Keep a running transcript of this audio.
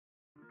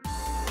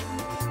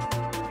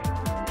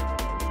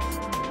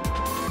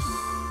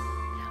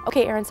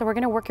Okay, Erin, so we're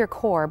gonna work your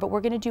core, but we're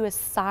gonna do a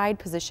side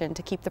position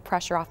to keep the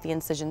pressure off the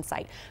incision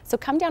site. So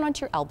come down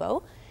onto your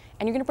elbow,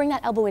 and you're gonna bring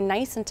that elbow in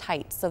nice and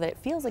tight so that it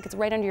feels like it's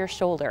right under your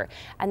shoulder.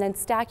 And then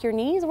stack your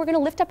knees. We're gonna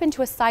lift up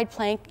into a side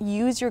plank.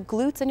 Use your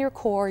glutes and your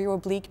core, your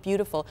oblique,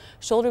 beautiful.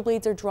 Shoulder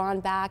blades are drawn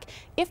back.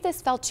 If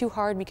this felt too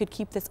hard, we could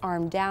keep this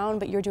arm down,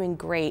 but you're doing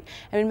great.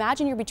 And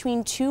imagine you're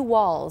between two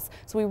walls.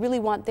 So we really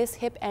want this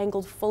hip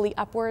angled fully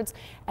upwards.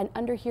 And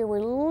under here,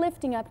 we're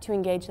lifting up to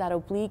engage that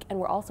oblique, and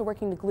we're also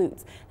working the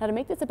glutes. Now to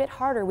make this a bit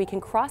harder, we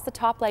can cross the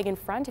top leg in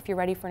front if you're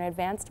ready for an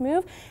advanced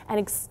move, and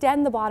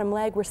extend the bottom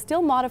leg. We're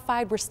still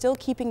modified, we're still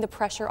keeping the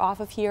pressure off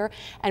of here,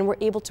 and we're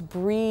able to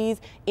breathe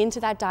into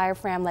that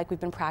diaphragm like we've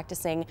been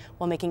practicing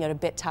while making it a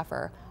bit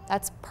tougher.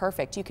 That's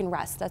perfect. You can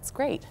rest. That's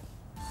great.